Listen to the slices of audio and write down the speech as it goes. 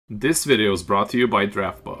This video is brought to you by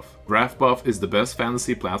DraftBuff. DraftBuff is the best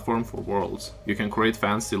fantasy platform for Worlds. You can create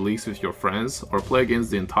fantasy leagues with your friends or play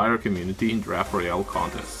against the entire community in Draft Royale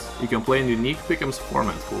contests. You can play in unique pick'ems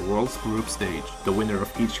format for Worlds group stage. The winner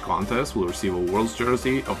of each contest will receive a Worlds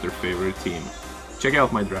jersey of their favorite team. Check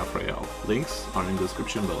out my Draft Royale. Links are in the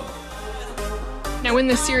description below. Now in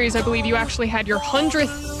this series, I believe you actually had your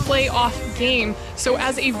 100th playoff game. So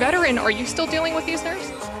as a veteran, are you still dealing with these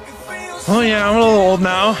nerves? Oh yeah, I'm a little old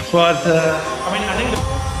now, but I mean, I think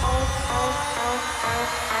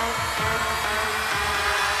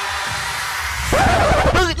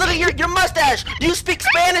Look at your mustache! You speak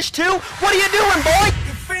Spanish too? What are you doing, boy?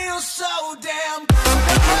 You feel so damn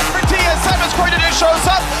for TSM as Cornelius shows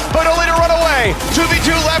up, but only to run away.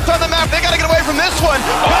 2v2 left on the map. They gotta get away from this one.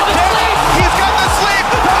 He's got the sleep!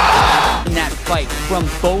 In that fight from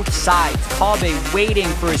both sides, Tabe waiting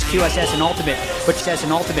for his QSS and ultimate, but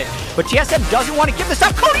TSM doesn't want to give this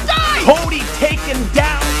up. Cody dies! Cody taken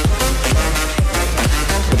down!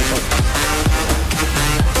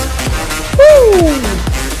 Woo!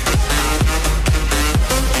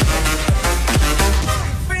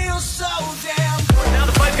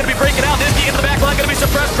 Gonna be breaking out. Niski into the back line, gonna be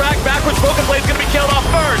suppressed. Track backwards. Broken Blade's gonna be killed off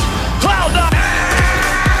first. Cloud9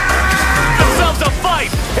 themselves a fight.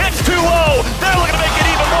 It's 2-0. They're looking to make it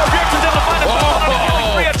even more. Bjergsen's able to find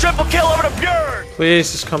a triple kill over to Bjerg.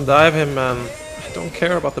 please just come dive him, man. I don't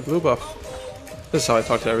care about the blue buff. This is how I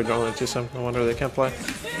talk to every drone in TSM. No wonder they can't play.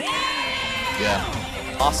 Yeah.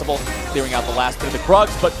 Possible, clearing out the last bit of the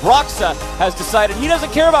Krugs, but Broxa has decided he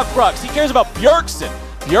doesn't care about Krugs. He cares about Bjergsen.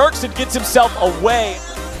 Bjergsen gets himself away.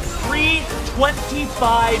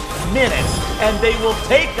 3:25 minutes, and they will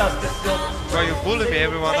take us to silver. Bro, you bully me,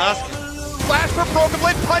 everyone asking. Flash for Broken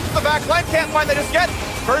Blade, punch the back line, can't find the Disket.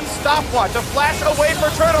 Burns stopwatch, a flash away for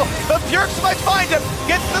Turtle. The Bjergsen might find him,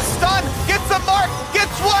 gets the stun, gets a mark,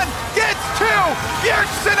 gets one, gets two.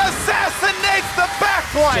 Bjergsen assassinates the back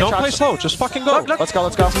line. Don't play slow, just fucking go. Let's go.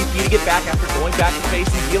 TP to get back after going back to face.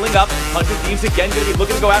 He's healing up. 100 Thieves again going to be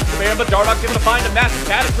looking to go after the Baron, but Dardock's able to find a massive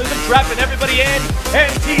cataclysm, trapping everybody in.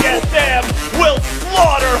 And TSM will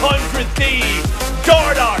slaughter 100 Thieves.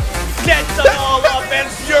 Dardock sets them all up, and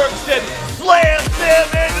Bjergsen slams them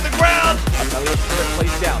into the ground. Another turret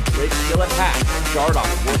plays down. Drake's still at half. Dardock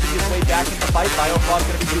working his way back in the fight. Bioclaw's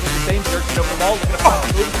going to be doing the same. Bjergsen over the wall, looking to find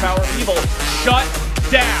the moving power of evil. Shut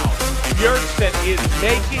down. Bjergsen is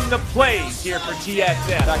making the plays here for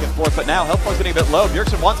TSM. Back and forth, but now health bars getting a bit low.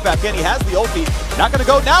 Bjergsen wants back in. He has the ulti. Not going to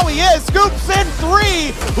go. Now he is. Scoops in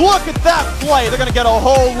 3. Look at that play. They're going to get a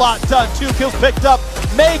whole lot done. 2 kills picked up.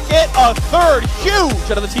 Make it a third.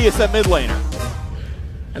 Huge out of the TSM mid laner.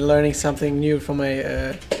 And learning something new from my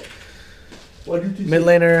mid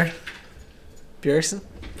laner, Bjergsen.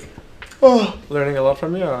 Oh, learning a lot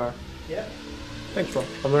from you. Yeah. Thanks, bro.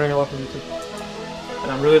 I'm learning a lot from you too.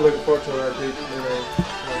 And I'm really looking forward to our date.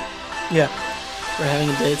 Yeah, we're having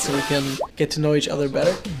a date so we can get to know each other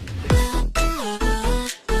better.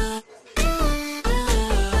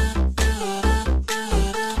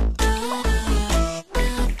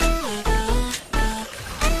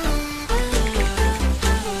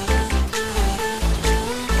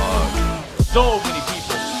 So many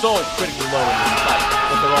people so critically low in this fight,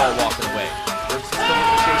 but they're all walking away. Bjergsen still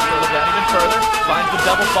looking to chase Turtle down even further. Finds the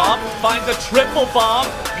double bomb, finds a triple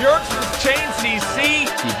bomb. Bjergsen's chain CC.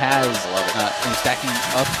 He has been stacking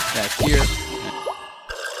up here.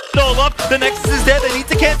 All up, the Nexus is dead. They need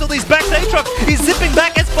to cancel these backs. Aatrox, he's zipping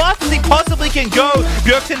back as fast as he possibly can go.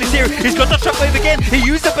 Bjergsen is here. He's got the shockwave again. He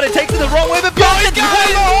used it, but it takes it the wrong way. But Bjergsen,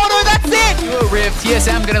 that's it. Riv,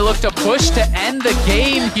 TSM gonna look to push to end the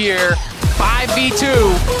game here. 5v2.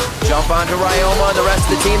 Jump onto Ryoma and the rest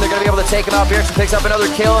of the team. They're going to be able to take him out. Bjergsen picks up another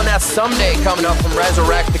kill, and that's someday coming up from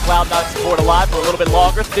Resurrect. The Cloud9 support alive for a little bit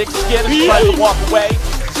longer. Thick skin and tries to walk away.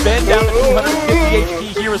 Sven down to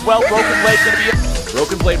 250 HP here as well. Broken Blade's going to be...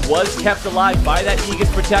 Broken Blade was kept alive by that Aegis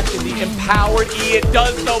protection. The empowered E, it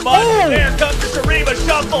does so much. There comes the Shurima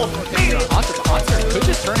shuffle. Haunter could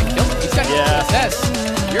just turn and kill him. He's got QSS.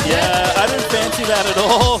 Yeah, I didn't fancy that at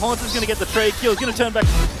all. Haunter's going to get the trade kill. He's going to turn back.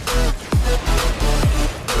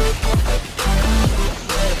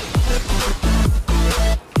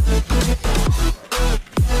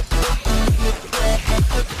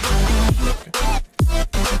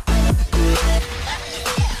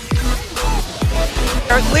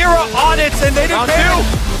 Lyra on it, and they didn't fail.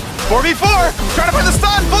 4v4, trying to find the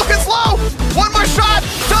stun. Vulcan's low. One more shot,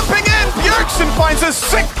 jumping in. Bjergsen finds finds a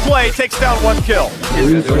sick play, takes down 1 kill.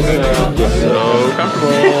 So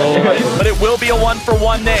comfortable. But it will be a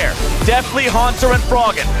 1-for-1 there. Definitely Haunter and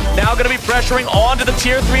Froggen. Now going to be pressuring onto the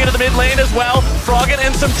tier 3 into the mid lane as well. Froggen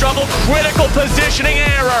in some trouble. Critical positioning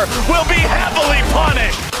error will be heavily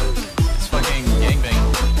punished. It's fucking gangbang.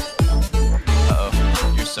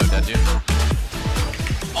 Uh-oh. You're so dead, dude.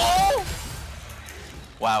 Oh!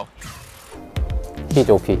 Wow. He's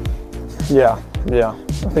OP. Yeah.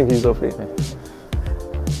 I think he's OP.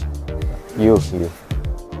 You.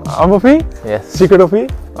 I'm OP? Yes. Secret OP?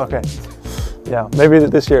 Okay. Yeah, maybe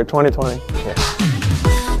this year, 2020. You see it.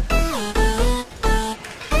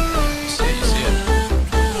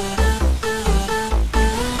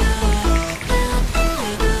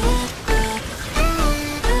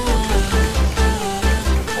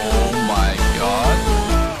 Oh my god.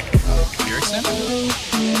 Bjergsen?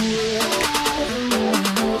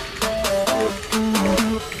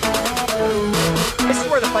 This is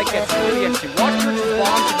where the fight gets really interesting. Watch Bjergsen's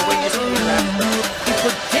bombs and the way Eskar interacts. He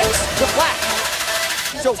predicts the flash.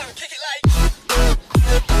 So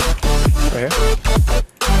Right here.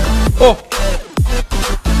 Oh!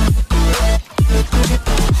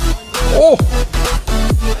 Oh!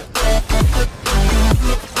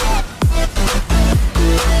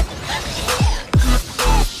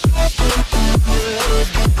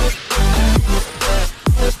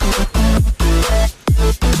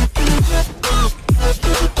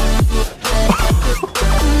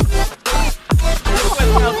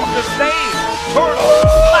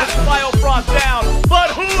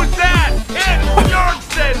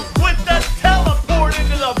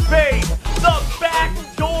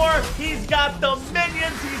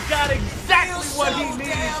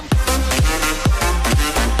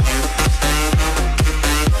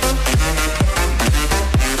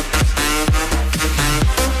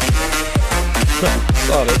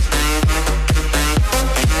 Solid.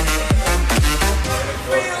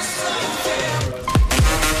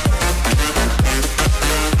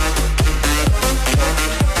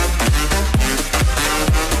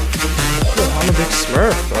 I'm a big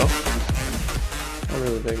smurf, bro. I'm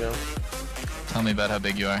really big now. Tell me about how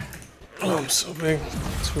big you are. Oh, I'm so big.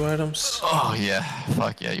 2 items. Oh yeah.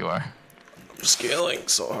 Fuck yeah, you are. I'm scaling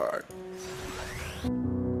so hard.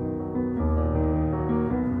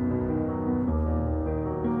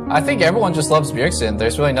 I think everyone just loves Bjergsen.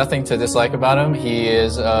 There's really nothing to dislike about him. He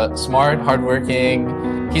is smart,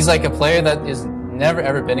 hardworking. He's like a player that is never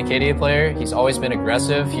ever been a KDA player. He's always been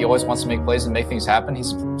aggressive. He always wants to make plays and make things happen.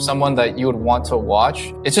 He's someone that you would want to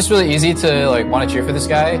watch. It's just really easy to like want to cheer for this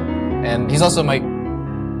guy. And he's also one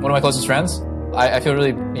of my closest friends. I feel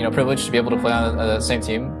really privileged to be able to play on the same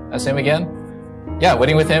team as him again. Yeah,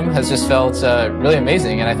 winning with him has just felt really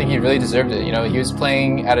amazing, and I think he really deserved it. He was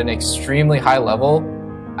playing at an extremely high level.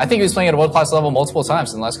 I think he was playing at a world-class level multiple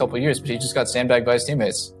times in the last couple of years, but he just got sandbagged by his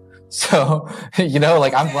teammates. So,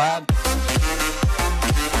 I'm glad.